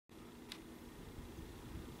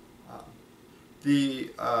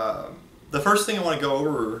The the first thing I want to go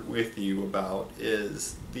over with you about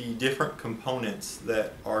is the different components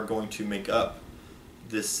that are going to make up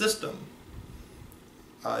this system.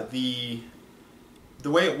 The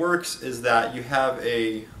way it works is that you have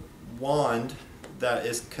a wand that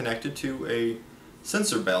is connected to a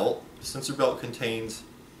sensor belt. The sensor belt contains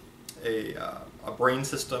a brain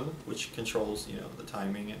system which controls, the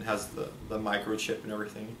timing and has the microchip and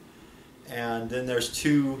everything. And then there's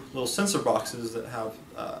two little sensor boxes that have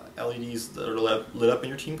LEDs that are lit up in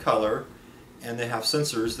your team color, and they have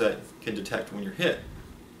sensors that can detect when you're hit.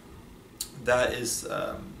 That is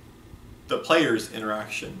the player's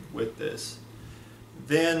interaction with this.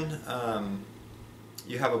 Then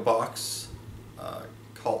you have a box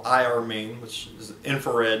called IR main, which is an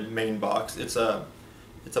infrared main box. It's a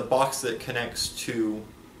box that connects to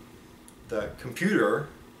the computer,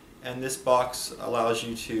 and this box allows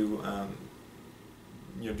you to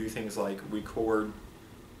do things like record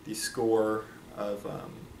the score of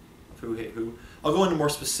who hit who. I'll go into more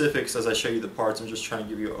specifics as I show you the parts. I'm just trying to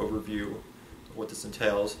give you an overview of what this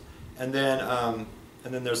entails. And then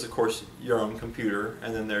there's, of course, your own computer,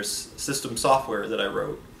 and then there's system software that I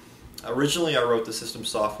wrote. Originally, I wrote the system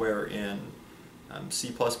software in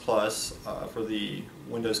C++ for the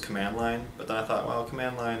Windows command line, but then I thought, well,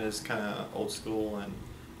 command line is kind of old school, and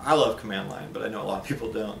I love command line, but I know a lot of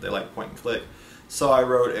people don't. They like point and click. So I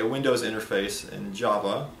wrote a Windows interface in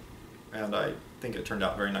Java, and I think it turned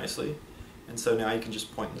out very nicely. And so now you can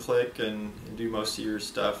just point and click and do most of your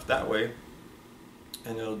stuff that way,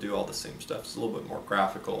 and it'll do all the same stuff. It's a little bit more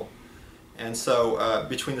graphical. And so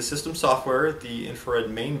between the system software, the infrared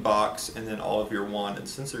main box, and then all of your wand and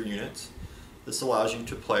sensor units, this allows you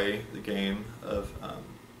to play the game of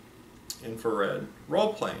infrared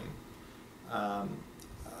role-playing.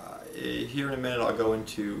 Here in a minute I'll go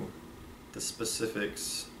into the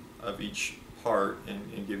specifics of each part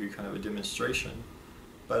and give you kind of a demonstration.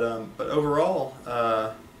 But overall,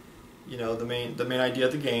 the main idea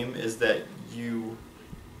of the game is that you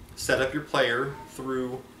set up your player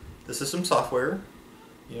through the system software.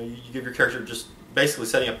 You give your character, just basically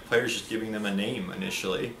setting up the player is just giving them a name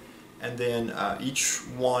initially, and then each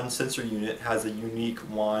wand sensor unit has a unique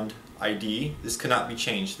wand ID. This cannot be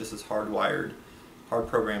changed. This is hard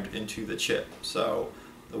programmed into the chip. So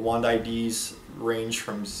the wand IDs range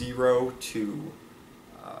from 0 to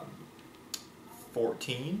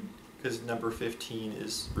 14, because number 15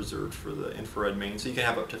 is reserved for the infrared main. So you can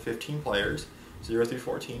have up to 15 players, 0 through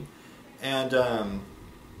 14, and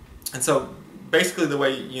so basically the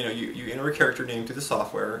way you enter a character name through the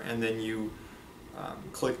software, and then you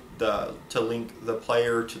click to link the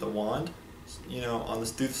player to the wand,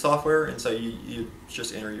 through the software, and so you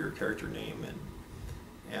just enter your character name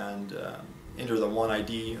and enter the wand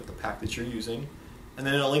ID of the pack that you're using, and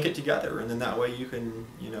then it'll link it together, and then that way you can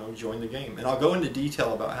join the game. And I'll go into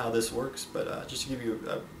detail about how this works, but just to give you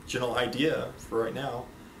a general idea for right now,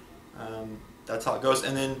 that's how it goes.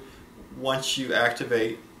 And then once you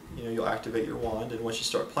activate, you'll activate your wand, and once you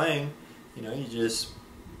start playing, you just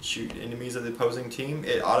shoot enemies of the opposing team.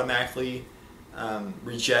 It automatically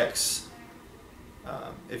rejects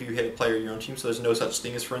if you hit a player of your own team, so there's no such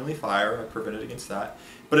thing as friendly fire. I prevented against that.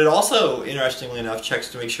 But it also, interestingly enough, checks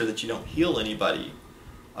to make sure that you don't heal anybody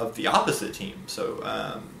of the opposite team.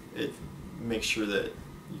 So it makes sure that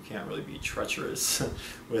you can't really be treacherous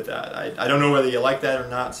with that. I don't know whether you like that or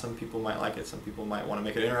not. Some people might like it. Some people might want to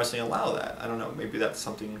make it interesting and allow that. I don't know. Maybe that's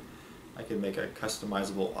something I can make a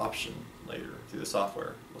customizable option later through the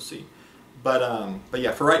software. We'll see. But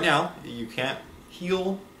yeah, for right now, you can't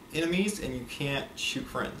heal enemies and you can't shoot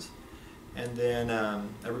friends. And then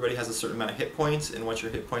everybody has a certain amount of hit points, and once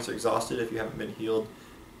your hit points are exhausted, if you haven't been healed,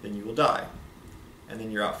 then you will die, and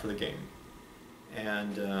then you're out for the game.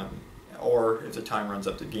 And or if the time runs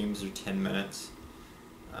up, the games are 10 minutes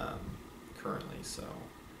currently. So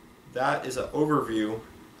that is an overview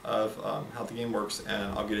of how the game works,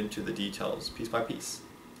 and I'll get into the details piece by piece.